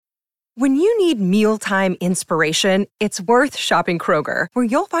When you need mealtime inspiration, it's worth shopping Kroger, where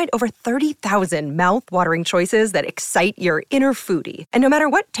you'll find over 30,000 mouth-watering choices that excite your inner foodie. And no matter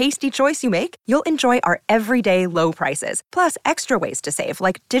what tasty choice you make, you'll enjoy our everyday low prices, plus extra ways to save,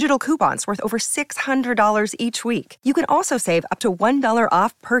 like digital coupons worth over $600 each week. You can also save up to $1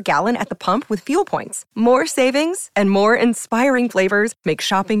 off per gallon at the pump with fuel points. More savings and more inspiring flavors make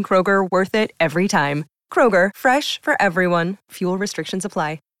shopping Kroger worth it every time. Kroger, fresh for everyone. Fuel restrictions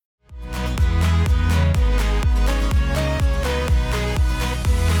apply.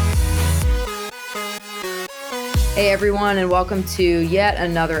 Hey everyone, and welcome to yet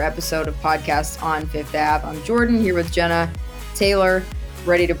another episode of Podcast on Fifth Ave. I'm Jordan here with Jenna Taylor,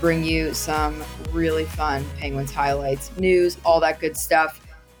 ready to bring you some really fun Penguins highlights, news, all that good stuff.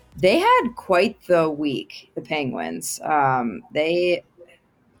 They had quite the week, the Penguins. They're on a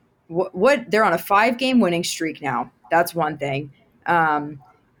 5-game winning streak now. That's one thing. In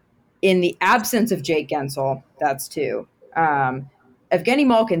the absence of Jake Gensel, that's 2. Evgeny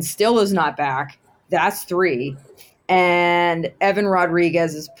Malkin still is not back. That's 3. And Evan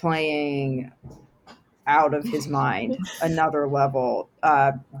Rodriguez is playing out of his mind, another level.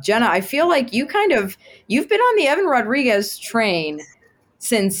 Jenna, I feel like you've been on the Evan Rodriguez train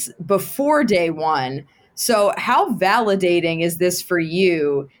since before day one. So how validating is this for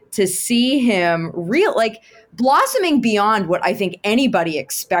you to see him blossoming beyond what I think anybody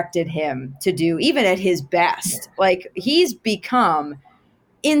expected him to do, even at his best? Like, he's become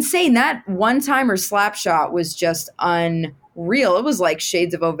insane. That one-timer slap shot was just unreal. It was like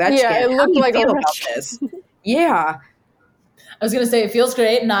shades of Ovechkin. Yeah, it looked like Ovechkin. About this? Yeah. I was going to say, it feels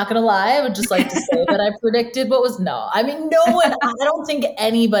great. Not going to lie. I would just like to say that I predicted what was no. I mean, no one, I don't think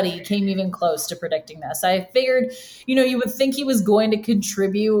anybody came even close to predicting this. I figured, you would think he was going to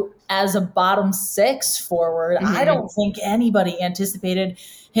contribute as a bottom 6 forward. Mm-hmm. I don't think anybody anticipated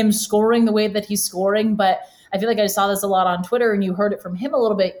him scoring the way that he's scoring, but I feel like I saw this a lot on Twitter, and you heard it from him a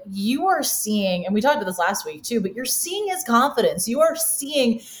little bit. You are seeing, and we talked about this last week too, but you're seeing his confidence. You are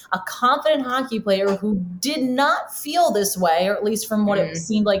seeing a confident hockey player who did not feel this way, or at least from what it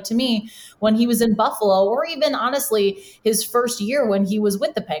seemed like to me when he was in Buffalo, or even honestly his first year when he was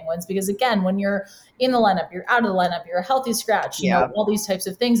with the Penguins. Because again, when you're in the lineup, you're out of the lineup, you're a healthy scratch, all these types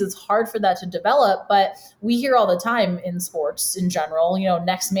of things, it's hard for that to develop. But we hear all the time in sports in general,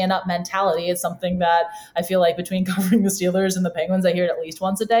 next man up mentality. It's something that I feel like between covering the Steelers and the Penguins, I hear it at least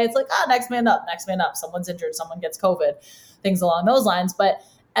once a day. It's like, next man up. Someone's injured, someone gets COVID, things along those lines. But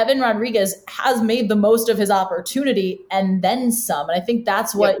Evan Rodriguez has made the most of his opportunity and then some. And I think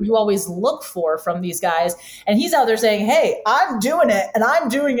that's what you always look for from these guys. And he's out there saying, hey, I'm doing it, and I'm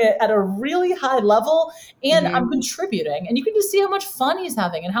doing it at a really high level, and I'm contributing. And you can just see how much fun he's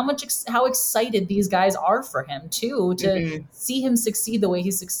having and how excited these guys are for him too, to see him succeed the way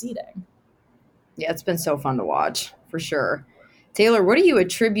he's succeeding. Yeah, it's been so fun to watch, for sure. Taylor, what do you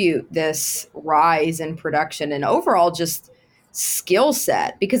attribute this rise in production and overall just skill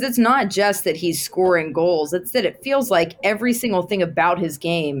set? Because it's not just that he's scoring goals, it's that it feels like every single thing about his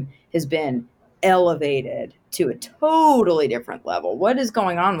game has been elevated to a totally different level. What is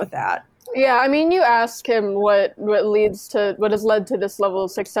going on with that? Yeah, I mean, you ask him what has led to this level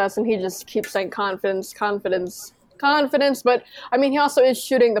of success, and he just keeps saying confidence. But I mean, he also is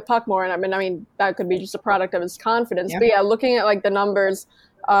shooting the puck more, and I mean that could be just a product of his confidence. But yeah, looking at like the numbers,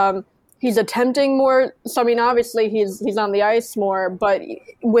 he's attempting more. So I mean, obviously he's on the ice more, but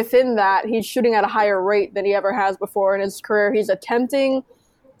within that, he's shooting at a higher rate than he ever has before in his career. He's attempting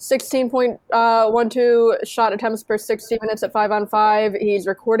 16.12 shot attempts per 60 minutes at 5-on-5. He's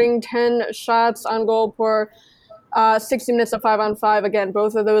recording 10 shots on goal per 60 minutes at 5-on-5. Again,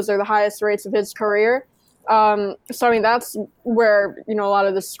 both of those are the highest rates of his career. So I mean, that's where a lot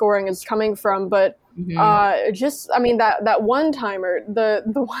of the scoring is coming from. But that one timer, the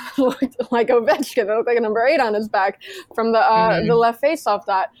one that looked like Ovechkin, that looked like a number 8 on his back from the left face off,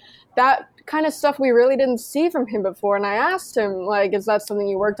 that kind of stuff we really didn't see from him before. And I asked him, like, is that something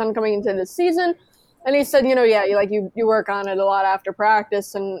you worked on coming into this season? And he said, you work on it a lot after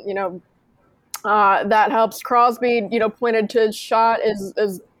practice, and that helps. Crosby pointed to his shot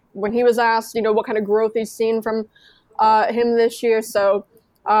is when he was asked what kind of growth he's seen from him this year. So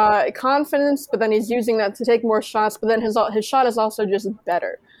confidence, but then he's using that to take more shots, but then his shot is also just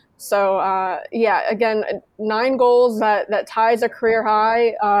better. So again, 9 goals that ties a career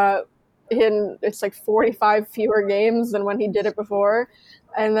high in it's like 45 fewer games than when he did it before.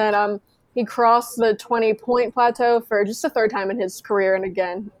 And then he crossed the 20-point plateau for just the 3rd time in his career, and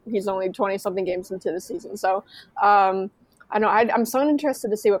again, he's only 20-something games into the season. So I know I'm so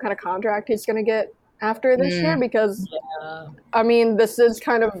interested to see what kind of contract he's going to get after this year, because I mean, this is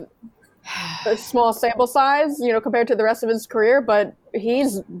kind of a small sample size, compared to the rest of his career, but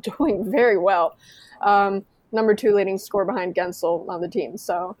he's doing very well. Number 2 leading scorer behind Gensel on the team.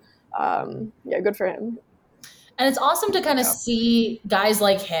 So, good for him. And it's awesome to kind of see guys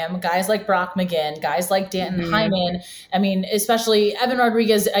like him, guys like Brock McGinn, guys like Danton Heinen. I mean, especially Evan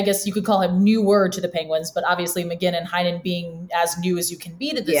Rodriguez, I guess you could call him newer to the Penguins, but obviously McGinn and Heinen being as new as you can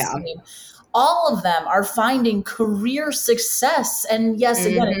be to this team. All of them are finding career success. And yes,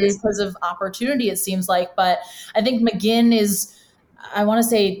 again, it is because of opportunity, it seems like. But I think McGinn is, I want to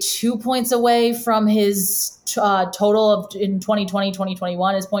say, 2 points away from his total of in 2020,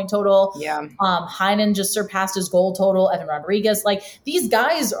 2021, his point total. Heinen just surpassed his goal total. Evan Rodriguez, like these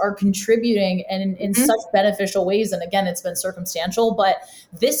guys are contributing and in such beneficial ways. And again, it's been circumstantial, but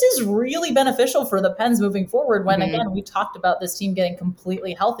this is really beneficial for the Pens moving forward when, again, we talked about this team getting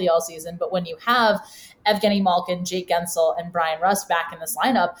completely healthy all season. But when you have Evgeny Malkin, Jake Gensel, and Brian Rust back in this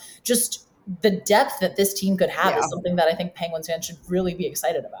lineup, just the depth that this team could have is something that I think Penguins fans should really be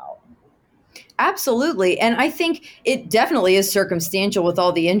excited about. Absolutely. And I think it definitely is circumstantial with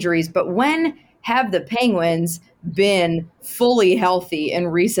all the injuries, but when have the Penguins been fully healthy in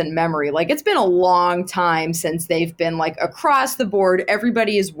recent memory? Like, it's been a long time since they've been like across the board.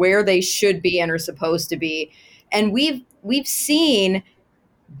 Everybody is where they should be and are supposed to be. And we've seen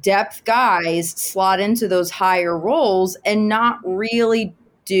depth guys slot into those higher roles and not really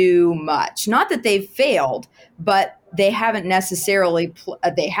do much. Not that they've failed, but they haven't necessarily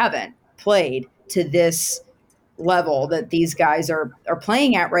played to this level that these guys are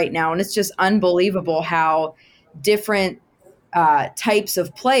playing at right now. And it's just unbelievable how different types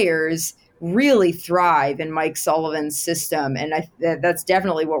of players really thrive in Mike Sullivan's system. And that's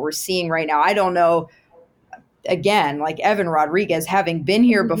definitely what we're seeing right now. I don't know, again, like Evan Rodriguez having been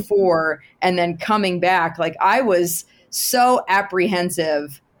here before and then coming back, like I was so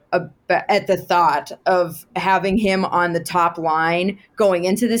apprehensive at the thought of having him on the top line going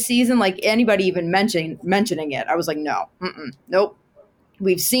into the season. Like anybody even mentioning it, I was like, nope.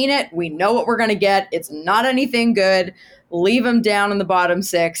 We've seen it. We know what we're going to get. It's not anything good. Leave him down in the bottom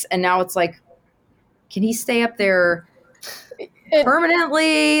 6. And now it's like, can he stay up there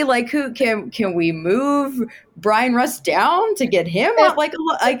permanently? Like, who can we move Brian Rust down to get him out? Like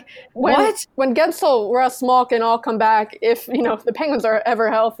what? When Gensel, Rust, Malkin all come back, if the Penguins are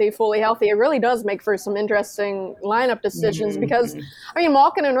ever fully healthy, it really does make for some interesting lineup decisions because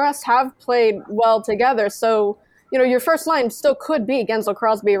Malkin and Rust have played well together. So your first line still could be Gensel,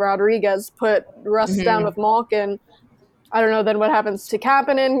 Crosby, Rodriguez. Put Rust down with Malkin. I don't know then what happens to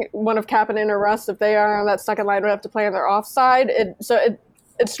Kapanen. One of Kapanen or Rust, if they are on that second line, would have to play on their offside. It's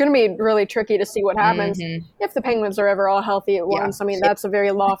going to be really tricky to see what happens if the Penguins are ever all healthy at once. I mean, that's a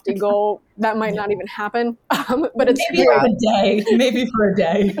very lofty goal. That might not even happen. But it's maybe for a day. Maybe for a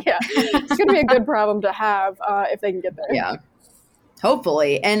day. Yeah, it's going to be a good problem to have if they can get there. Yeah,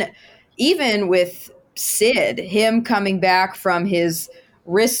 hopefully. And even with Sid, him coming back from his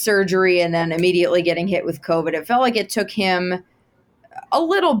wrist surgery and then immediately getting hit with COVID, it felt like it took him a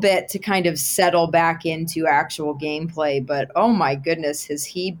little bit to kind of settle back into actual gameplay. But oh my goodness, has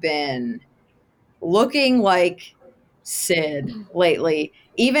he been looking like Sid lately?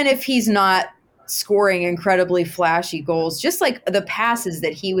 Even if he's not scoring incredibly flashy goals, just like the passes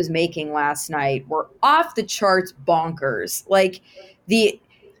that he was making last night were off the charts bonkers. Like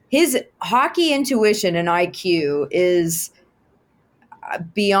his hockey intuition and IQ is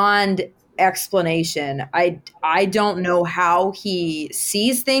beyond explanation. I don't know how he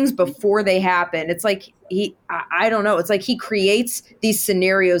sees things before they happen. It's like I don't know. It's like he creates these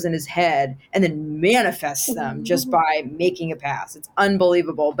scenarios in his head and then manifests them just by making a pass. It's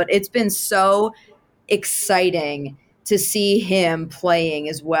unbelievable. But it's been so exciting to see him playing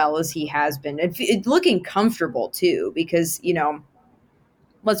as well as he has been. It's looking comfortable too, because,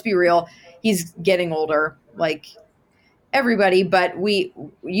 let's be real, he's getting older. Like everybody, but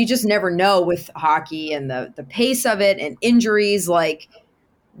you just never know with hockey and the pace of it and injuries. Like,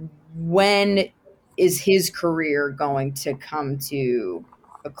 when is his career going to come to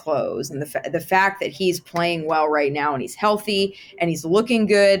a close? And the fact that he's playing well right now and he's healthy and he's looking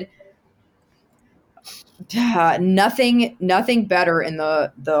good, nothing better in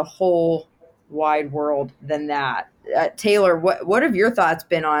the whole wide world than that. Taylor, what have your thoughts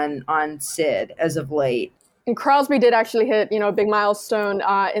been on Sid as of late? And Crosby did actually hit, a big milestone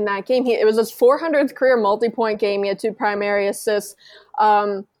in that game. It was his 400th career multi-point game. He had 2 primary assists.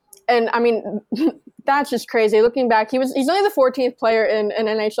 And I mean, that's just crazy. Looking back, he's only the 14th player in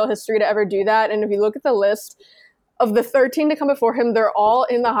NHL history to ever do that. And if you look at the list of the 13 to come before him, they're all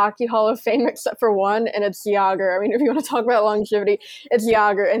in the Hockey Hall of Fame except for one, and it's Jágr. I mean, if you want to talk about longevity, it's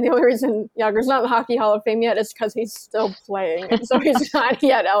Jágr. And the only reason Jágr's not in the Hockey Hall of Fame yet is because he's still playing, and so he's not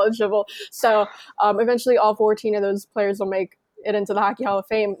yet eligible. So eventually all 14 of those players will make it into the Hockey Hall of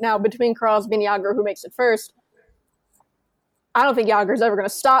Fame. Now, between Crosby and Jágr, who makes it first, I don't think Jágr's ever going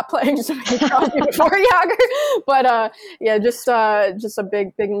to stop playing just Crosby before Jágr. But just a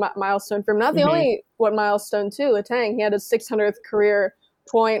big milestone for him. Not the only milestone too. Letang, he had his 600th career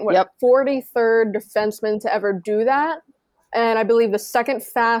point. 43rd defenseman to ever do that, and I believe the second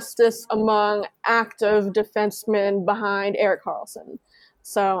fastest among active defensemen behind Erik Karlsson.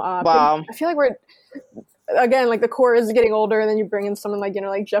 So wow. I feel like we're again, like the core is getting older, and then you bring in someone like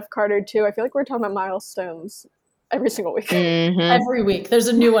like Jeff Carter too. I feel like we're talking about milestones every single week. Every week there's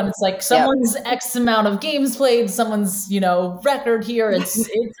a new one. It's like someone's X amount of games played, someone's record here. It's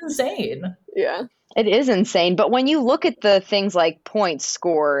insane. Yeah, it is insane. But when you look at the things like points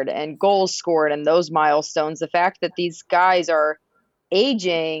scored and goals scored and those milestones, the fact that these guys are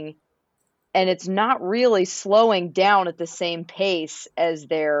aging and it's not really slowing down at the same pace as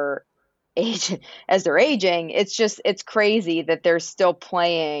they're aging, it's crazy that they're still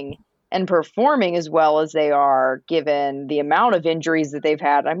playing and performing as well as they are, given the amount of injuries that they've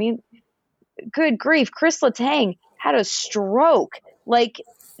had. I mean, good grief, Chris Letang had a stroke. Like,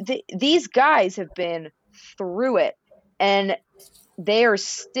 these guys have been through it, and they are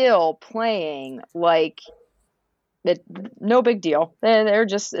still playing like it, no big deal. They're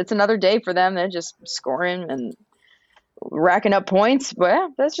just, it's another day for them. They're just scoring and racking up points. But yeah,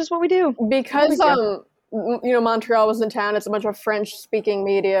 that's just what we do. Because Montreal was in town. It's a bunch of French-speaking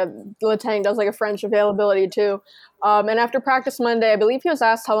media. Letang does like a French availability too. And after practice Monday, I believe he was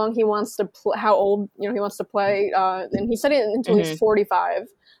asked how long he wants to how old he wants to play, and he said it until he's 45.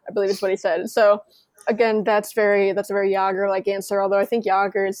 I believe is what he said. So again, that's a very Jágr-like answer. Although I think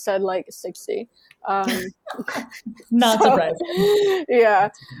Jágr said like 60. Not surprising. Yeah.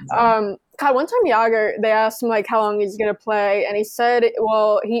 God, one time Jágr, they asked him like how long he's gonna play, and he said,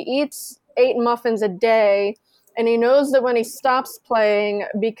 well, he eats 8 muffins a day, and he knows that when he stops playing,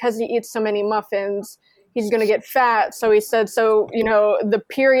 because he eats so many muffins, he's going to get fat. So he said, the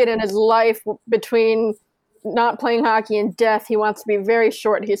period in his life between not playing hockey and death, he wants to be very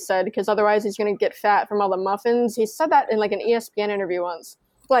short, he said, because otherwise he's going to get fat from all the muffins. He said that in like an ESPN interview once.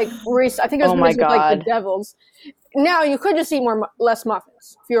 Like, I think it was with like the Devils. Now you could just eat less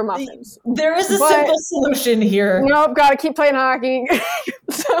muffins, fewer muffins. There is a simple solution here. Nope, got to keep playing hockey.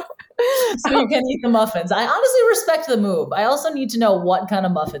 So you can eat the muffins. I honestly respect the move. I also need to know what kind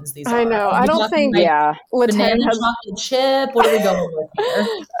of muffins these are. I know. I don't think Letang has chocolate chip. What are we going with here?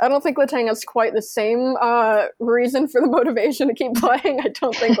 I don't think Letang has quite the same reason for the motivation to keep playing. I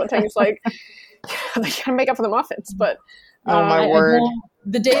don't think Letang's like they gotta make up for the muffins. But oh my word.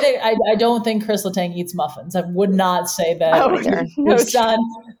 The day that I don't think Chris Letang eats muffins. I would not say that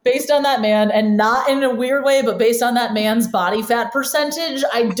based on that man, and not in a weird way, but based on that man's body fat percentage,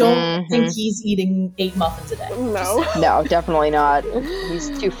 I don't think he's eating 8 muffins a day. No, definitely not.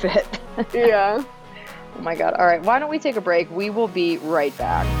 He's too fit. Yeah. Oh my God. All right. Why don't we take a break? We will be right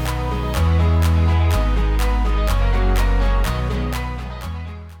back.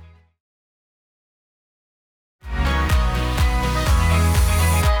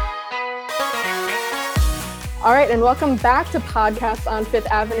 All right, and welcome back to Podcast on Fifth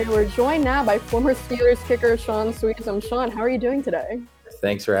Avenue. We're joined now by former Steelers kicker Sean Sweezum. Sean, how are you doing today?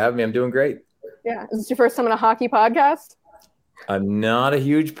 Thanks for having me. I'm doing great. Yeah. Is this your first time on a hockey podcast? I'm not a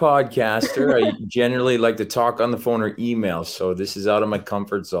huge podcaster. I generally like to talk on the phone or email, so this is out of my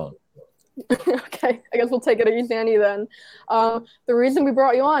comfort zone. Okay, I guess we'll take it easy on you then. The reason we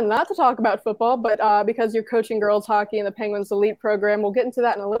brought you on, not to talk about football, but because you're coaching girls hockey in the Penguins Elite program. We'll get into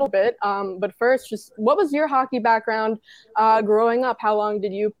that in a little bit. But first, just what was your hockey background growing up? How long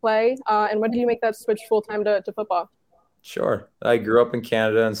did you play? And when did you make that switch full-time to football? Sure. I grew up in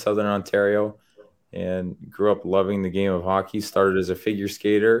Canada in Southern Ontario and grew up loving the game of hockey. Started as a figure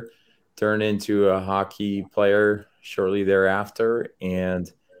skater, turned into a hockey player shortly thereafter,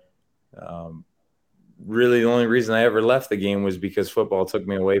 and really the only reason I ever left the game was because football took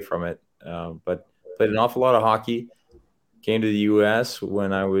me away from it. But played an awful lot of hockey, came to the U.S.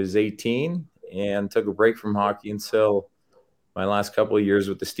 when I was 18 and took a break from hockey until my last couple of years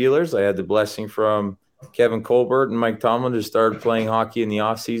with the Steelers. I had the blessing from Kevin Colbert and Mike Tomlin to start playing hockey in the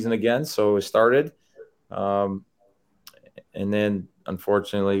off season again. So it started, and then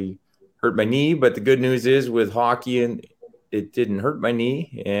unfortunately hurt my knee. But the good news is with hockey, and it didn't hurt my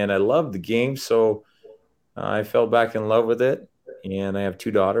knee, and I loved the game. So I fell back in love with it. And I have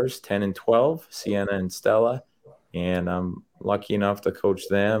 2 daughters, 10 and 12, Sienna and Stella. and I'm lucky enough to coach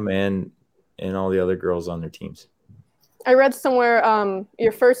them and all the other girls on their teams. I read somewhere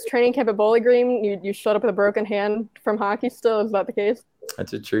your first training camp at Bowling Green, you showed up with a broken hand from hockey still. Is that the case?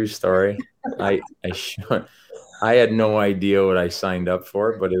 That's a true story. I had no idea what I signed up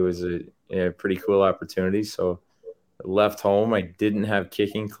for, but it was a pretty cool opportunity. So I left home. I didn't have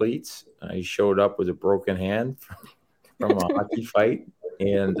kicking cleats. I showed up with a broken hand from a hockey fight.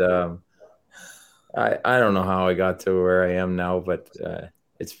 And I don't know how I got to where I am now, but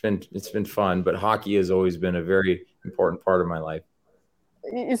it's been fun. But hockey has always been a very important part of my life.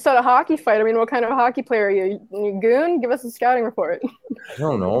 You said a hockey fight. I mean, what kind of hockey player are you? You goon? Give us a scouting report. I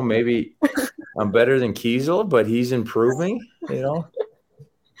don't know. Maybe I'm better than Kiesel, but he's improving, Yeah,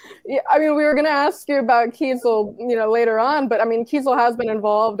 I mean, we were going to ask you about Kiesel, later on, but I mean, Kiesel has been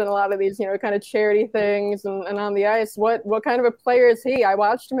involved in a lot of these, kind of charity things and on the ice. What kind of a player is he? I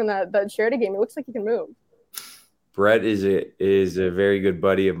watched him in that charity game. It looks like he can move. Brett is a very good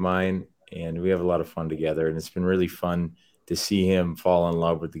buddy of mine, and we have a lot of fun together. And it's been really fun to see him fall in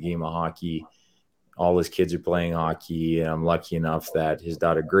love with the game of hockey. All his kids are playing hockey, and I'm lucky enough that his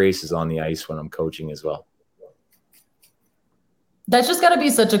daughter Grace is on the ice when I'm coaching as well. That's just got to be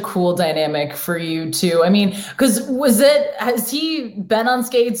such a cool dynamic for you too. I mean, because has he been on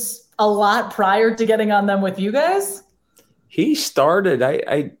skates a lot prior to getting on them with you guys? He started,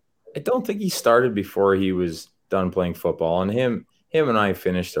 I don't think he started before he was done playing football, and him and I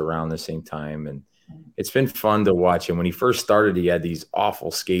finished around the same time. And it's been fun to watch him. When he first started, he had these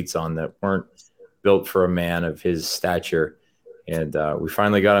awful skates on that weren't built for a man of his stature. And we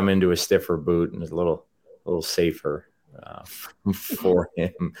finally got him into a stiffer boot and a little safer for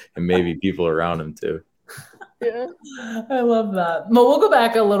him and maybe people around him too. Yeah, I love that. Well, we'll go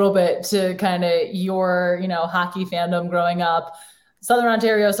back a little bit to kind of your, hockey fandom growing up, Southern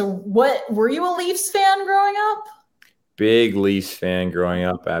Ontario. So were you a Leafs fan growing up? Big Leafs fan growing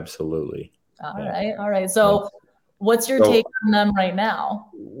up. Absolutely. All right. So what's your take on them right now?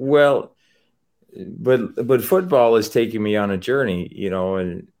 Well, but football is taking me on a journey,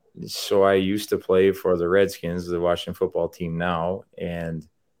 and so I used to play for the Redskins, the Washington football team now, and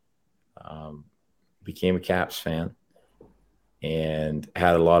became a Caps fan and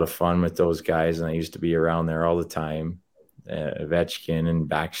had a lot of fun with those guys. And I used to be around there all the time. Ovechkin and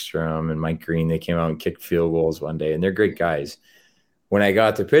Backstrom and Mike Green, they came out and kicked field goals one day, and they're great guys. When I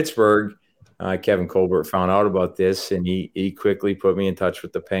got to Pittsburgh, Kevin Colbert found out about this, and he quickly put me in touch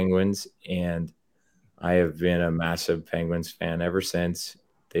with the Penguins, and I have been a massive Penguins fan ever since.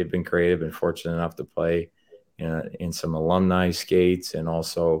 They've been great. I've been fortunate enough to play in some alumni skates, and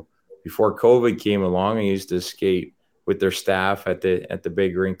also before COVID came along, I used to skate with their staff at the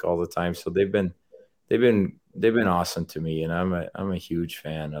big rink all the time. So they've been awesome to me, and I'm a huge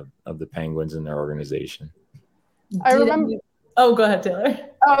fan of the Penguins and their organization. I remember. Oh, go ahead, Taylor.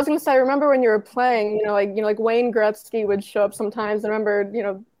 I was going to say, I remember when you were playing, like Wayne Gretzky would show up sometimes. I remember,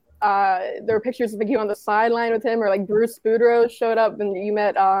 there were pictures of you on the sideline with him, or like Bruce Boudreau showed up and you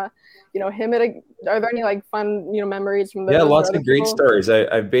met, him at are there any fun, memories from those? Yeah, lots of great stories.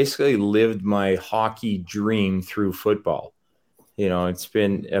 I've basically lived my hockey dream through football. It's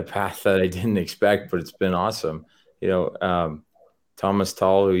been a path that I didn't expect, but it's been awesome. Thomas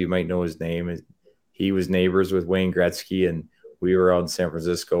Tull, who you might know his name, he was neighbors with Wayne Gretzky, and we were out in San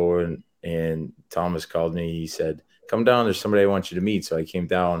Francisco, and Thomas called me. He said, "Come down. There's somebody I want you to meet." So I came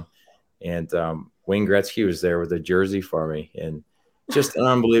down, and Wayne Gretzky was there with a jersey for me, and just an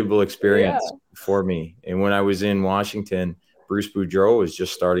unbelievable experience for me. And when I was in Washington, Bruce Boudreau was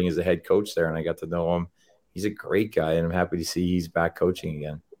just starting as a head coach there, and I got to know him. He's a great guy, and I'm happy to see he's back coaching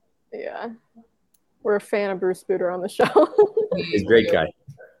again. Yeah. We're a fan of Bruce Boudreau on the show. He's a great guy.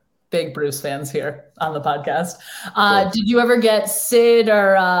 Big Bruce fans here on the podcast. Did you ever get Sid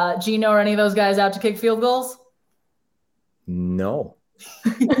or Gino or any of those guys out to kick field goals? No.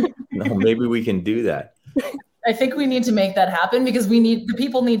 No, maybe we can do that. I think we need to make that happen, because the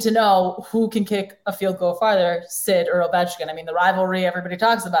people need to know who can kick a field goal farther, Sid or Ovechkin. I mean, the rivalry, everybody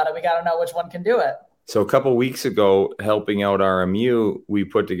talks about it. We got to know which one can do it. So a couple of weeks ago, helping out RMU, we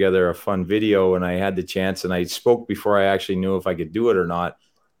put together a fun video, and I had the chance, and I spoke before I actually knew if I could do it or not.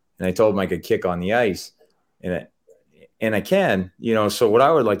 And I told him I could kick on the ice, and I can, so what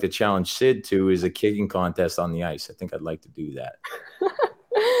I would like to challenge Sid to is a kicking contest on the ice. I think I'd like to do that.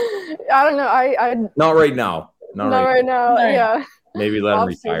 I don't know. I not right now. Not right now. Yeah. Maybe let him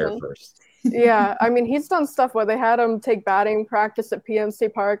retire first. Yeah. I mean, he's done stuff where they had him take batting practice at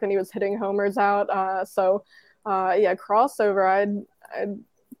PNC Park, and he was hitting homers out. Crossover. I'd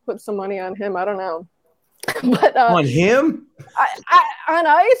put some money on him. I don't know. But on him? On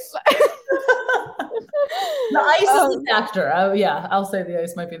ice? The ice is the factor. I'll say the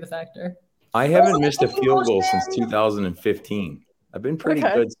ice might be the factor. I haven't missed a field goal since 2015. I've been pretty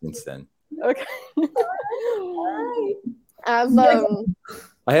good since then. Okay. As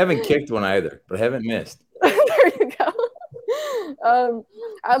I haven't kicked one either, but I haven't missed. There you go.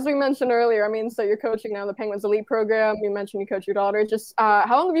 As we mentioned earlier, I mean, so you're coaching now the Penguins Elite program. You mentioned you coach your daughter. Just how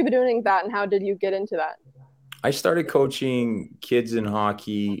long have you been doing that, and how did you get into that? I started coaching kids in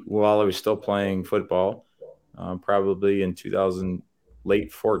hockey while I was still playing football, probably in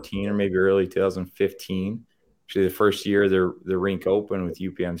late 14 or maybe early 2015. Actually, the first year the rink opened with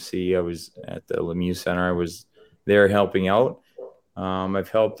UPMC, I was at the Lemieux Center. I was there helping out. I've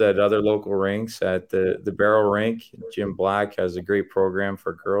helped at other local rinks at the Barrow Rink. Jim Black has a great program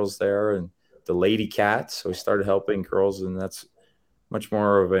for girls there, and the Lady Cats. So I started helping girls, and that's much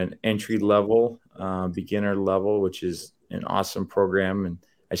more of an entry level, beginner level, which is an awesome program. And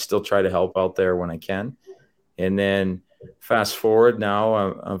I still try to help out there when I can. And then fast forward now,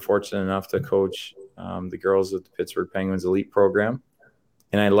 I'm fortunate enough to coach the girls at the Pittsburgh Penguins Elite program.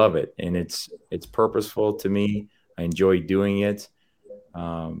 And I love it. And it's purposeful to me. I enjoy doing it.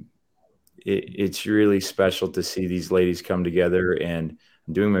 It's really special to see these ladies come together, and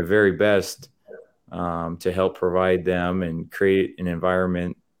I'm doing my very best to help provide them and create an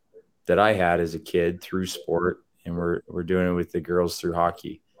environment that I had as a kid through sport. And we're doing it with the girls through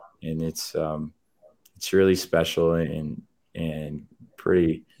hockey. And it's really special and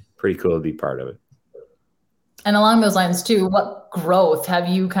pretty cool to be part of it. And along those lines too, what growth have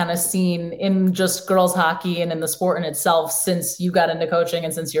you kind of seen in just girls hockey and in the sport in itself since you got into coaching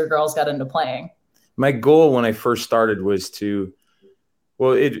and since your girls got into playing? My goal when I first started was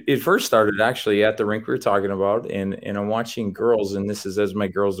it first started actually at the rink we were talking about, and I'm watching girls, and this is as my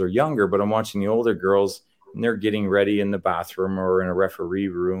girls are younger, but I'm watching the older girls, and they're getting ready in the bathroom or in a referee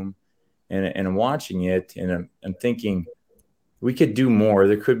room, and I'm watching it, and I'm thinking we could do more.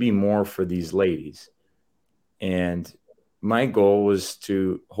 There could be more for these ladies. And my goal was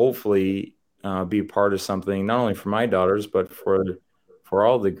to hopefully be a part of something, not only for my daughters, but for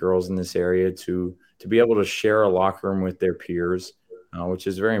all the girls in this area to be able to share a locker room with their peers, which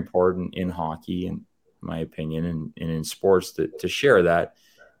is very important in hockey, in my opinion, and in sports to share that.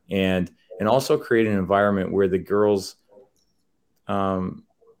 And also create an environment where the girls,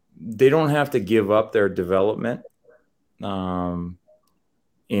 they don't have to give up their development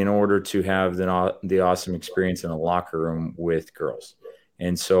in order to have the awesome experience in a locker room with girls.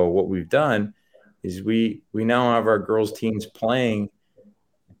 And so what we've done is we now have our girls teams playing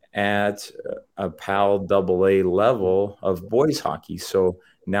at a PAL AA level of boys hockey. So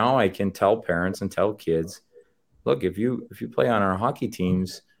now I can tell parents and tell kids, look, if you play on our hockey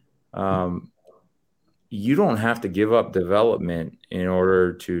teams, you don't have to give up development in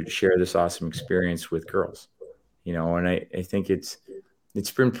order to share this awesome experience with girls. And I think it's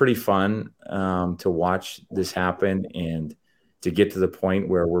been pretty fun to watch this happen and to get to the point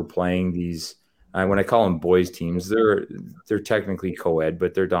where we're playing these. When I call them boys teams, they're technically co-ed,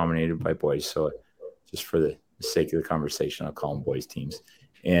 but they're dominated by boys. So just for the sake of the conversation, I'll call them boys teams.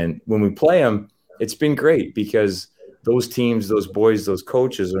 And when we play them, it's been great because those teams, those boys, those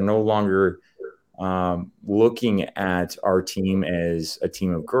coaches are no longer looking at our team as a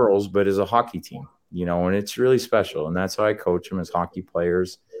team of girls, but as a hockey team. And it's really special. And that's how I coach them as hockey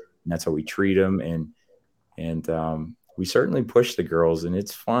players. And that's how we treat them. And we certainly push the girls, and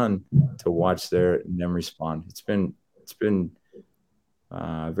it's fun to watch them respond. It's been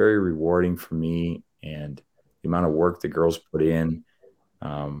very rewarding for me. And the amount of work the girls put in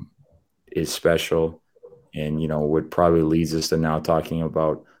is special. And, what probably leads us to now talking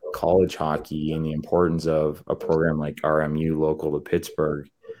about college hockey and the importance of a program like RMU local to Pittsburgh.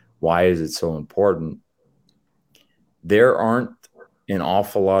 Why is it so important? There aren't an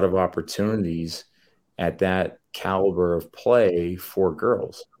awful lot of opportunities at that caliber of play for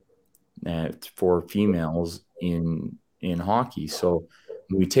girls, for females in hockey. So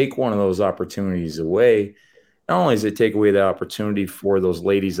when we take one of those opportunities away, not only does it take away the opportunity for those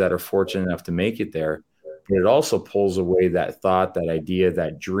ladies that are fortunate enough to make it there, but it also pulls away that thought, that idea,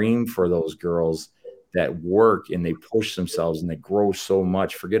 that dream for those girls that work and they push themselves and they grow so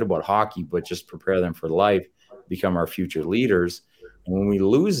much. Forget about hockey, but just prepare them for life, become our future leaders. And when we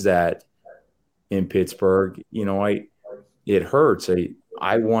lose that in Pittsburgh, it hurts.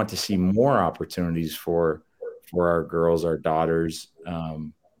 I want to see more opportunities for our girls, our daughters.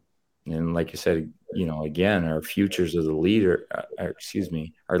 And like I said, again, our futures of the leader,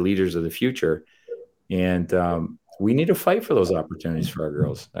 our leaders of the future. And we need to fight for those opportunities for our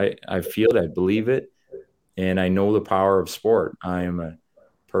girls. I feel it. I believe it. and I know the power of sport. I am a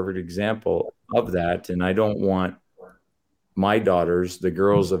perfect example of that, and I don't want my daughters, the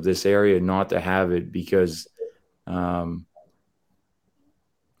girls of this area, not to have it because, you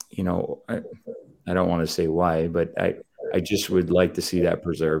know, I don't want to say why, but I just would like to see that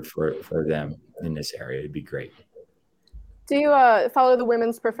preserved for them in this area. It'd be great. Do you follow the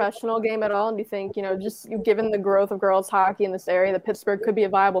women's professional game at all? And do you think, just given the growth of girls hockey in this area, that Pittsburgh could be a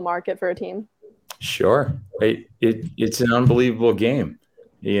viable market for a team? Sure. It's an unbelievable game.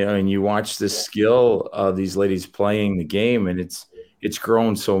 And you watch the skill of these ladies playing the game, and it's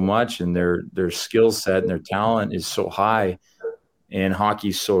grown so much, and their skill set and their talent is so high, and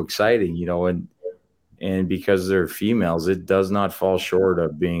hockey's so exciting, and because they're females, it does not fall short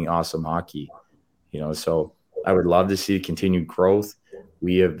of being awesome hockey, so I would love to see continued growth.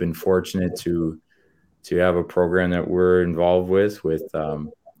 We have been fortunate to have a program that we're involved with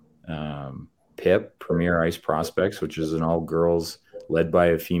PIP, Premier Ice Prospects, which is an all-girls, led by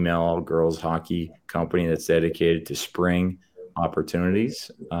a female all-girls hockey company that's dedicated to spring opportunities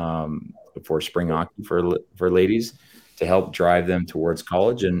for spring hockey for ladies, to help drive them towards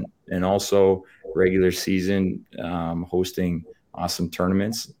college, and also regular season hosting awesome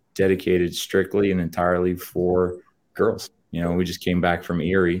tournaments dedicated strictly and entirely for girls. We just came back from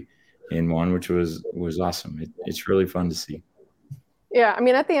Erie in one, which was awesome. It's really fun to see. Yeah, I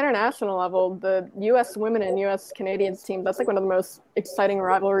mean, at the international level, the U.S. women and U.S. Canadians team, that's like one of the most exciting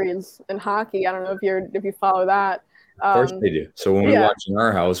rivalries in hockey. I don't know if you follow that. Of course they do. So when we watch in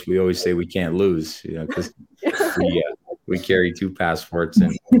our house, we always say we can't lose, because we carry 2 passports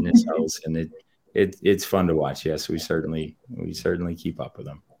in this house, and it's fun to watch. Yes, we certainly keep up with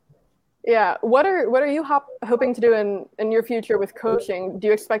them. Yeah. What are you hoping to do in your future with coaching? Do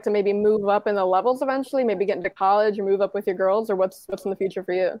you expect to maybe move up in the levels eventually, maybe get into college or move up with your girls, or what's in the future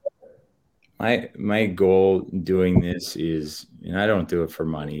for you? My goal doing this is, and I don't do it for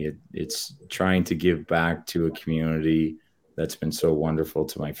money, it's trying to give back to a community that's been so wonderful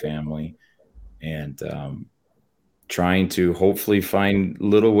to my family, and trying to hopefully find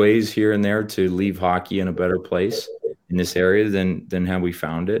little ways here and there to leave hockey in a better place in this area than how we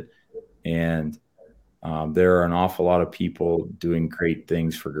found it. And there are an awful lot of people doing great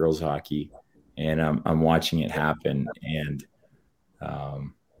things for girls hockey, and I'm watching it happen, and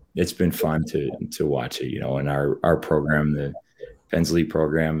it's been fun to watch it, and our program, the Pensley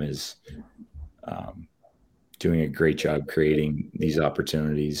program, is doing a great job creating these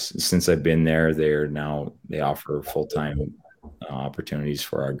opportunities. Since I've been there, they offer full-time opportunities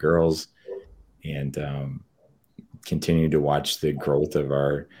for our girls, and continue to watch the growth of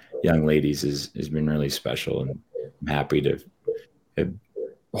our young ladies has been really special, and I'm happy to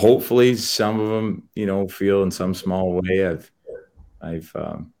hopefully some of them, feel in some small way I've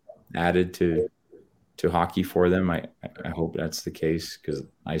added to hockey for them. I hope that's the case, because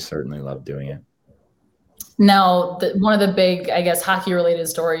I certainly love doing it. Now, one of the big, I guess, hockey-related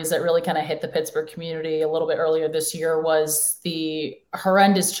stories that really kind of hit the Pittsburgh community a little bit earlier this year was the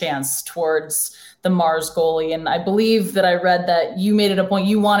horrendous chance towards the Mars goalie. And I believe that I read that you made it a point,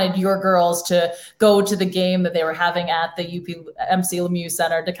 you wanted your girls to go to the game that they were having at the UPMC Lemieux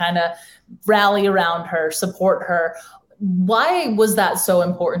Center to kind of rally around her, support her. Why was that so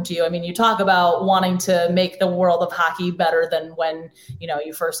important to you? I mean, you talk about wanting to make the world of hockey better than when,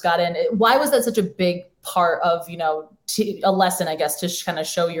 you first got in. Why was that such a big part of, a lesson, I guess, to kind of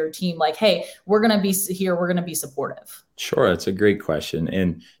show your team like, hey, we're going to be here. We're going to be supportive. Sure. That's a great question.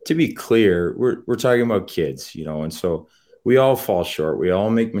 And to be clear, we're talking about kids, and so we all fall short. We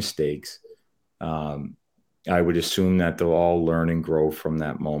all make mistakes. I would assume that they'll all learn and grow from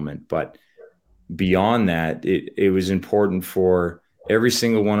that moment. But beyond that, it was important for every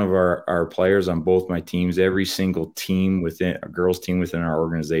single one of our players on both my teams. Every single team within a girls team within our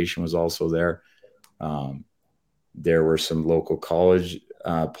organization was also there. There were some local college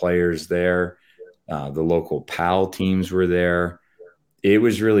players there. The local PAL teams were there. It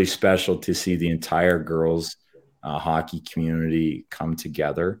was really special to see the entire girls hockey community come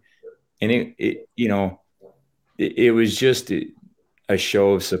together. And it was just a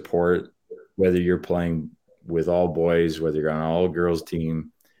show of support, whether you're playing with all boys, whether you're on an all girls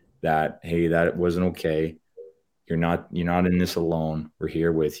team, that, hey, that wasn't okay. You're not in this alone. We're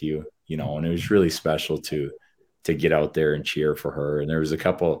here with you, and it was really special to get out there and cheer for her. And there was a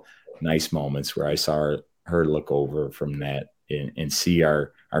couple nice moments where I saw her look over from net and see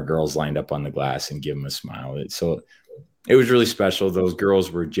our girls lined up on the glass and give them a smile. So it was really special. Those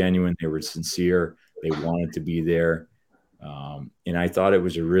girls were genuine. They were sincere. They wanted to be there. And I thought it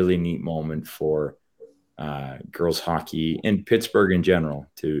was a really neat moment for girls hockey and Pittsburgh in general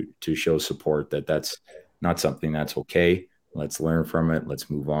to show support. That's not something that's okay. Let's learn from it. Let's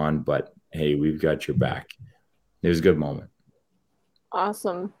move on. But hey, we've got your back. It was a good moment.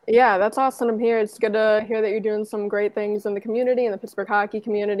 Awesome. Yeah, that's awesome to hear. It's good to hear that you're doing some great things in the community, in the Pittsburgh hockey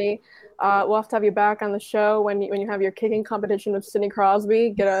community. We'll have to have you back on the show when you have your kicking competition with Sidney Crosby.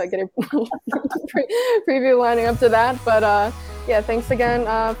 Get a preview lining up to that. But yeah, thanks again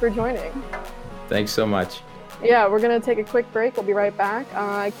for joining. Thanks so much. Yeah, we're going to take a quick break. We'll be right back.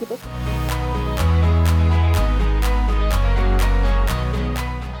 Keep listening.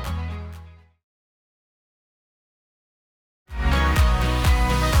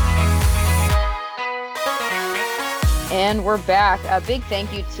 And we're back. A big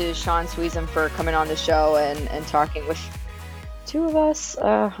thank you to Sean Sweezum for coming on the show and talking with two of us.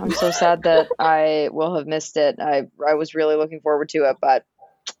 I'm so sad that I will have missed it. I was really looking forward to it, but,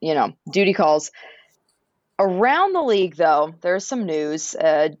 duty calls. Around the league, though, there's some news.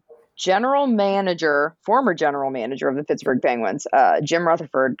 Former general manager of the Pittsburgh Penguins, Jim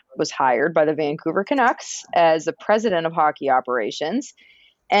Rutherford, was hired by the Vancouver Canucks as the president of hockey operations.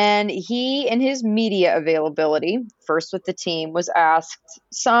 And he, in his media availability, first with the team, was asked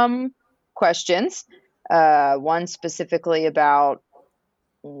some questions, one specifically about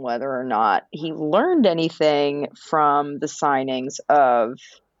whether or not he learned anything from the signings of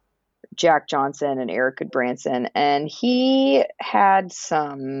Jack Johnson and Erik Goodbranson. And he had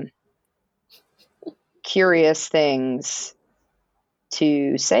some curious things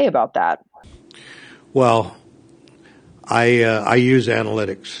to say about that. Well, I use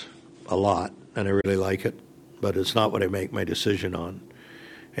analytics a lot, and I really like it, but it's not what I make my decision on.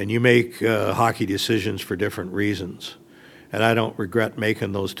 And you make hockey decisions for different reasons, and I don't regret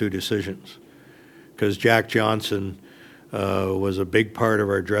making those two decisions, because Jack Johnson was a big part of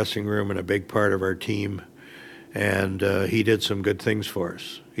our dressing room and a big part of our team, and he did some good things for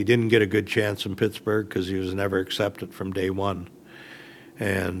us. He didn't get a good chance in Pittsburgh because he was never accepted from day one.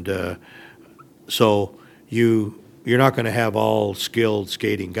 And so you're not going to have all skilled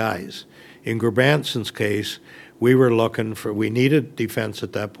skating guys. In Goodbranson's case, we needed defense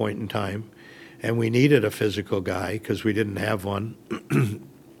at that point in time, and we needed a physical guy because we didn't have one.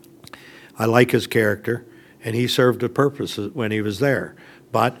 I like his character, and he served a purpose when he was there.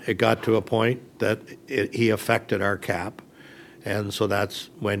 But it got to a point that he affected our cap, and so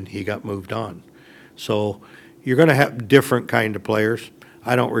that's when he got moved on. So you're going to have different kind of players.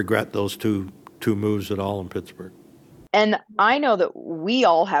 I don't regret those two moves at all in Pittsburgh. And I know that we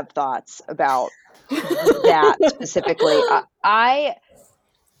all have thoughts about that specifically. I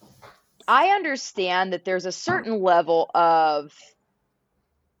understand that there's a certain level of,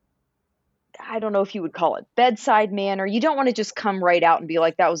 I don't know if you would call it bedside manner. You don't want to just come right out and be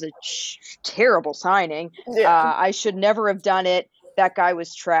like, that was a terrible signing. Yeah. I should never have done it. That guy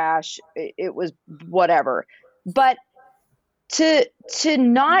was trash. It was whatever. But to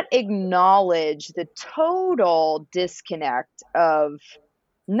not acknowledge the total disconnect of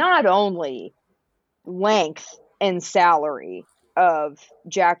not only length and salary of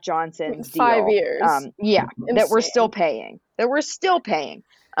Jack Johnson's 5 deal, years. that we're still paying.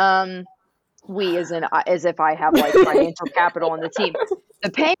 We as if I have like financial capital in the team. The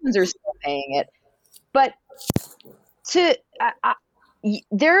Penguins are still paying it, but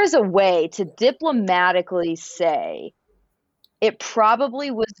there is a way to diplomatically say it probably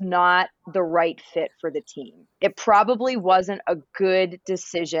was not the right fit for the team. It probably wasn't a good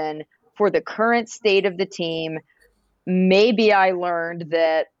decision for the current state of the team. Maybe I learned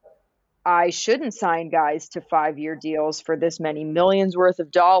that I shouldn't sign guys to 5-year deals for this many millions worth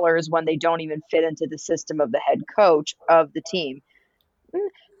of dollars when they don't even fit into the system of the head coach of the team.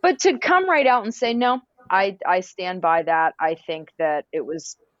 But to come right out and say, no, I stand by that. I think that it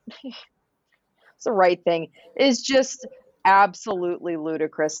was it's the right thing is just absolutely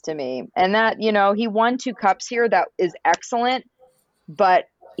ludicrous to me. And that, he won 2 cups here. That is excellent. But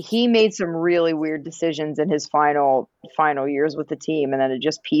he made some really weird decisions in his final years with the team, and then it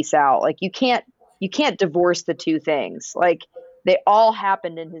just peace out. Like you can't divorce the two things. Like they all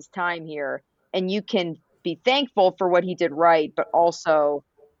happened in his time here, and you can be thankful for what he did right, but also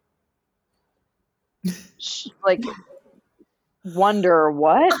like wonder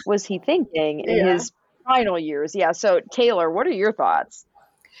what was he thinking in his final years. Yeah. So Taylor, what are your thoughts?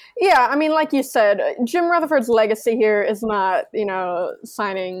 Yeah, I mean, like you said, Jim Rutherford's legacy here is not,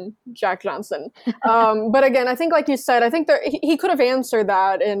 signing Jack Johnson. But again, I think, like you said, I think he could have answered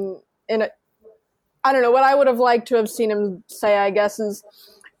that in I don't know, what I would have liked to have seen him say, I guess, is,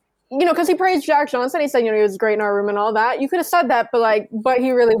 because he praised Jack Johnson. He said, he was great in our room and all that. You could have said that, but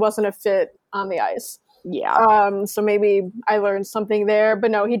he really wasn't a fit on the ice. Yeah. So maybe I learned something there,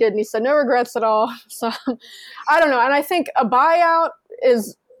 but no, he didn't. He said no regrets at all. So I don't know. And I think a buyout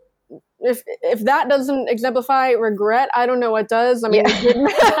is, if that doesn't exemplify regret, I don't know what does. I mean,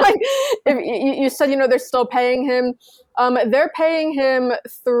 like, if you said, they're still paying him. They're paying him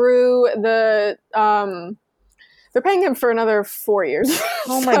through they're paying him for another 4 years.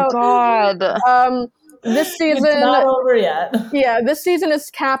 Oh my God. This season, It's not over yet. Yeah, this season his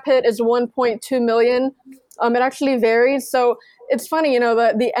cap hit is 1.2 million. It actually varies. So it's funny,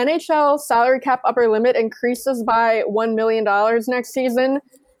 the NHL salary cap upper limit increases by $1 million next season.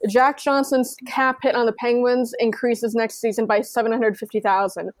 Jack Johnson's cap hit on the Penguins increases next season by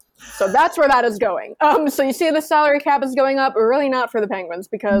 $750,000. So that's where that is going. So you see the salary cap is going up, really not for the Penguins,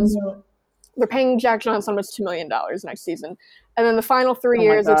 because they're paying Jack Johnson almost $2 million next season. And then the final 3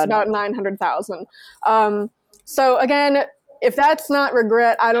 years, it's about $900,000. So again, if that's not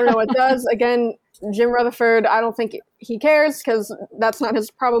regret, I don't know what does. Again, Jim Rutherford, I don't think he cares, because that's not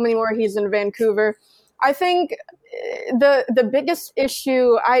his problem anymore. He's in Vancouver. I think the biggest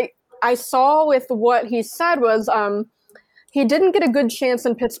issue I saw with what he said was he didn't get a good chance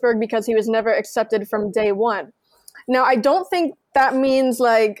in Pittsburgh because he was never accepted from day one. Now, I don't think that means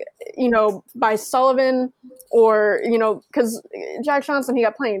by Sullivan or, because Jack Johnson, he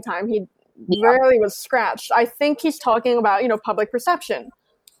got playing time. He rarely was scratched. I think he's talking about, public perception.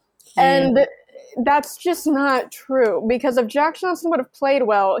 And that's just not true, because if Jack Johnson would have played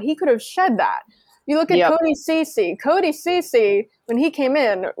well, he could have shed that. You look at Cody Ceci. Cody Ceci, when he came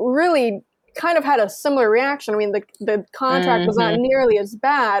in, really kind of had a similar reaction. I mean, the contract was not nearly as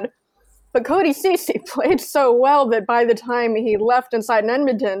bad, but Cody Ceci played so well that by the time he left inside in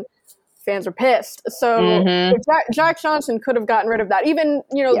Edmonton, fans were pissed. So if Jack Johnson could have gotten rid of that. Even,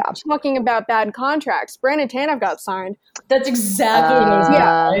 talking about bad contracts, Brandon Tanev got signed. That's exactly what I was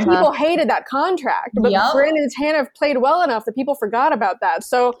saying. People hated that contract, but Brandon Tanev played well enough that people forgot about that.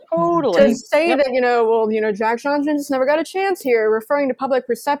 So to say that, Jack Johnson just never got a chance here, referring to public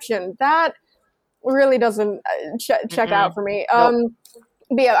perception, that really doesn't check out for me.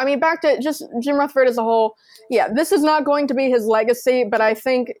 But yeah, I mean, back to just Jim Rutherford as a whole. Yeah, this is not going to be his legacy, but I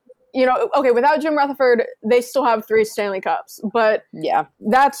think, without Jim Rutherford, they still have 3 Stanley Cups. But yeah,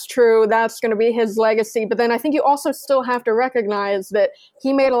 that's true. That's going to be his legacy. But then I think you also still have to recognize that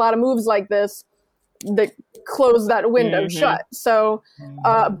he made a lot of moves like this that close that window shut. So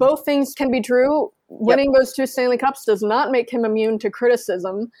both things can be true. Winning those 2 Stanley Cups does not make him immune to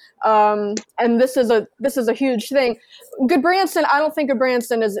criticism. And this is a huge thing. Goodbranson, I don't think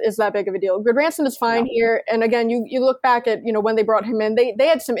Goodbranson is that big of a deal. Goodbranson is fine here. And again, you look back at, when they brought him in, they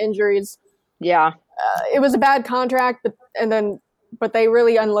had some injuries. Yeah. It was a bad contract, but they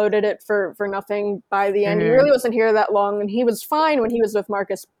really unloaded it for nothing by the end. He really wasn't here that long, and he was fine when he was with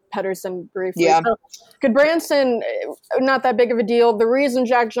Marcus Pettersson briefly. Yeah. So Goodbranson, not that big of a deal. The reason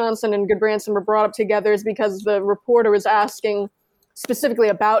Jack Johnson and Goodbranson were brought up together is because the reporter was asking specifically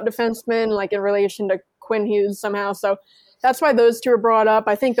about defensemen, like in relation to Quinn Hughes somehow. So that's why those 2 are brought up.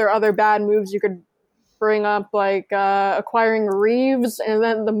 I think there are other bad moves you could bring up, like acquiring Reeves, and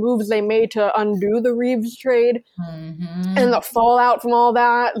then the moves they made to undo the Reeves trade, and the fallout from all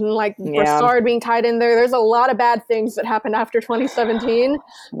that, and Brassard being tied in there. There's a lot of bad things that happened after 2017.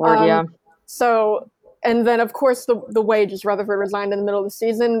 So, and then of course the way just Rutherford resigned in the middle of the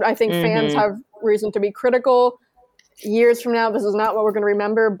season. I think fans have reason to be critical. Years from now, this is not what we're going to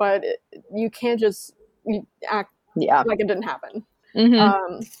remember, but you can't just act like it didn't happen.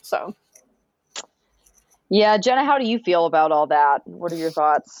 So. Yeah, Jenna, how do you feel about all that? What are your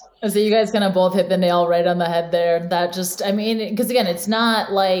thoughts? So you guys kind of both hit the nail right on the head there. That just, I mean, because again, it's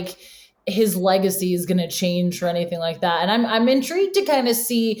not like his legacy is going to change or anything like that. And I'm intrigued to kind of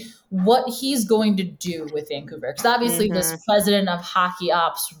see what he's going to do with Vancouver. Because obviously this president of hockey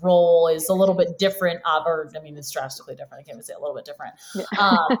ops role is a little bit different, it's drastically different. I can't even say a little bit different.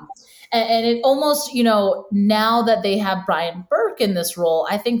 And it almost, now that they have Brian Burke in this role,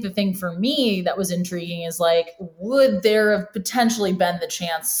 I think the thing for me that was intriguing is would there have potentially been the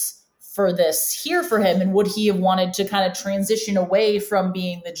chance for this here for him? And would he have wanted to kind of transition away from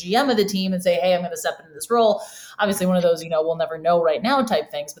being the GM of the team and say, hey, I'm going to step into this role? Obviously one of those, we'll never know right now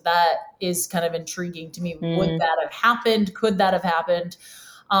type things, but that is kind of intriguing to me. Would that have happened? Could that have happened?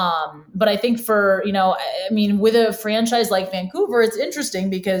 But I think for, with a franchise like Vancouver, it's interesting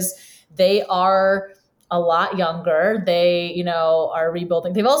because they are a lot younger. They, are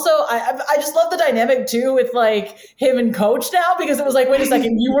rebuilding. They've also, I just love the dynamic too with him and coach now, because it was wait a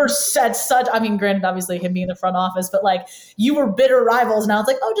second, you were at such, granted, obviously him being in the front office, but you were bitter rivals. Now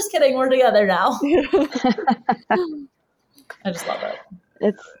it's oh, just kidding. We're together now. I just love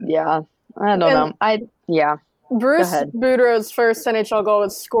it. I don't know. Yeah. Bruce Boudreau's first NHL goal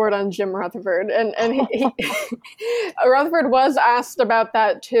was scored on Jim Rutherford, and he Rutherford was asked about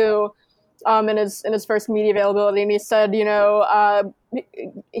that too, in his first media availability, and he said, he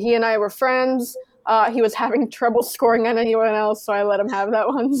and I were friends. He was having trouble scoring on anyone else, so I let him have that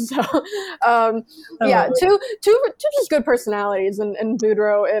one. So, two just good personalities, and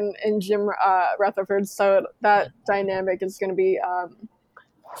Boudreau and Jim Rutherford. So that dynamic is going to be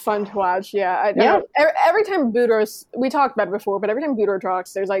fun to watch. Every time Boudreau, we talked about it before, but every time Boudreau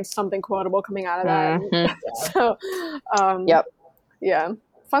talks, there's like something quotable coming out of that. Mm-hmm. So,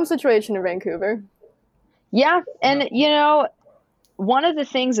 fun situation in Vancouver. Yeah, and one of the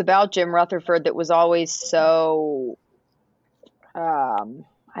things about Jim Rutherford that was always so, I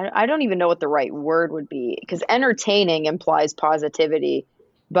don't even know what the right word would be, because entertaining implies positivity,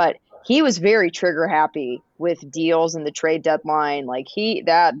 but he was very trigger happy with deals and the trade deadline. Like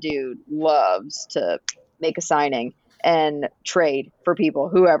that dude loves to make a signing and trade for people,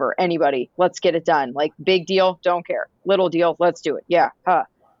 whoever, anybody. Let's get it done. Like big deal, don't care. Little deal, let's do it. Yeah.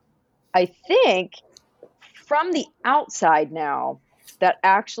 I think from the outside now, that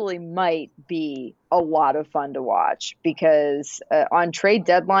actually might be a lot of fun to watch, because on trade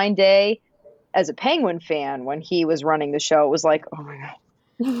deadline day, as a Penguin fan, when he was running the show, it was like, oh my God.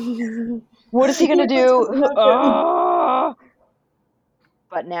 What is he going to do?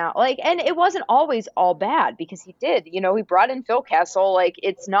 But now, and it wasn't always all bad, because he did, he brought in Phil Kessel. Like,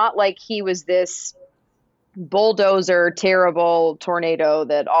 it's not like he was this bulldozer, terrible tornado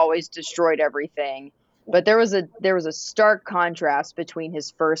that always destroyed everything. But there was a stark contrast between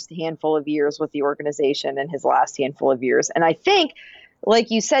his first handful of years with the organization and his last handful of years. And I think,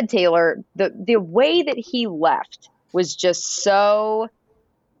 like you said, Taylor, the way that he left was just so,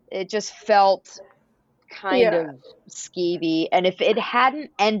 it just felt kind of skeevy. And if it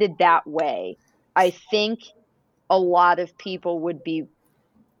hadn't ended that way, I think a lot of people would be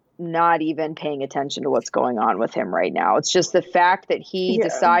not even paying attention to what's going on with him right now. It's just the fact that he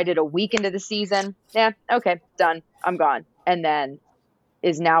decided a week into the season, okay, done, I'm gone. And then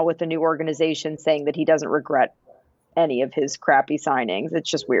is now with the new organization saying that he doesn't regret any of his crappy signings. It's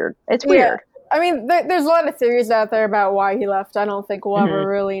just weird. It's weird. I mean, there's a lot of theories out there about why he left. I don't think we'll ever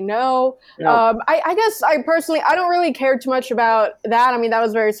really know. Nope. I guess I personally, I don't really care too much about that. I mean, that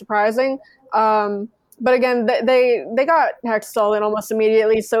was very surprising. But again, they got Hextall in almost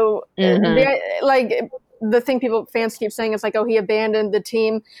immediately. So the thing fans keep saying is like, oh, he abandoned the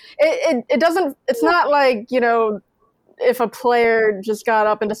team. It doesn't. It's not like if a player just got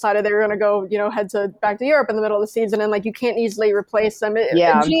up and decided they were going to go head back to Europe in the middle of the season, and like you can't easily replace them. The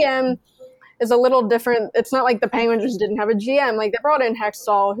GM is a little different. It's not like the Penguins just didn't have a GM. Like they brought in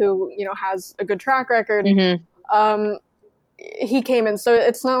Hextall, who has a good track record. Mm-hmm. He came in, so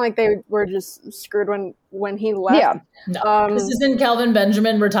it's not like they were just screwed when he left. Yeah, no. This isn't Calvin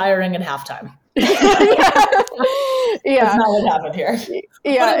Benjamin retiring at halftime. That's not what happened here.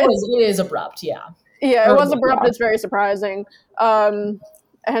 Yeah, but it is abrupt. Yeah, it was abrupt. It's very surprising. And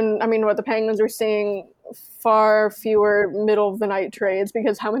I mean, what the Penguins were seeing far fewer middle of the night trades,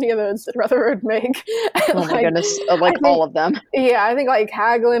 because how many of those did Rutherford make? Oh my goodness, all of them. Yeah, I think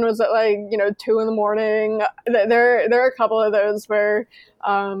Hagelin was at 2 a.m. There are a couple of those where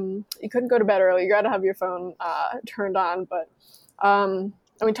you couldn't go to bed early. You got to have your phone turned on. But I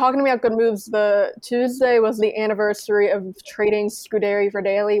mean, talking about good moves, the Tuesday was the anniversary of trading Scuderi for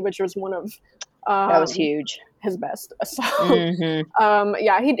Daly, which was one of that was huge. His best. So, he did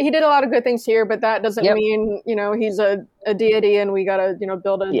a lot of good things here, but that doesn't mean, he's a deity and we got to,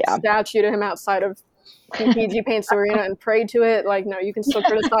 build a statue to him outside of PG Paints Arena and pray to it. Like, no, you can still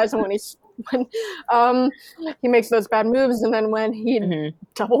criticize him when he makes those bad moves, and then when he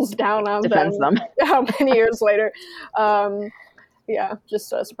doubles down on defends them. How many years later?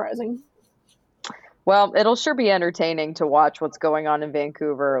 Just surprising. Well, it'll sure be entertaining to watch what's going on in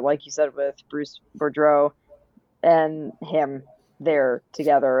Vancouver, like you said, with Bruce Boudreau and him there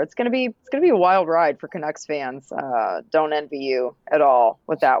together. It's gonna be a wild ride for Canucks fans. Don't envy you at all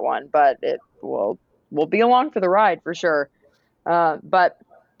with that one, but it will be along for the ride for sure. But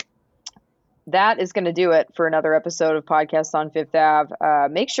that is going to do it for another episode of Podcast on Fifth Ave.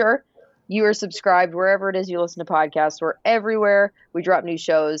 Make sure you are subscribed wherever it is you listen to podcasts. We're everywhere. We drop new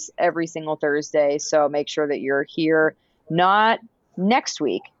shows every single Thursday, so make sure that you're here. Not next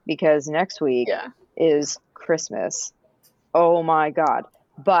week, because next week is Christmas. Oh my God.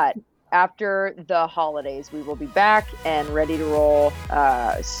 But after the holidays, we will be back and ready to roll.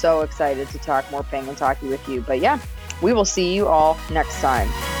 So excited to talk more Penguins hockey with you. But yeah, we will see you all next time.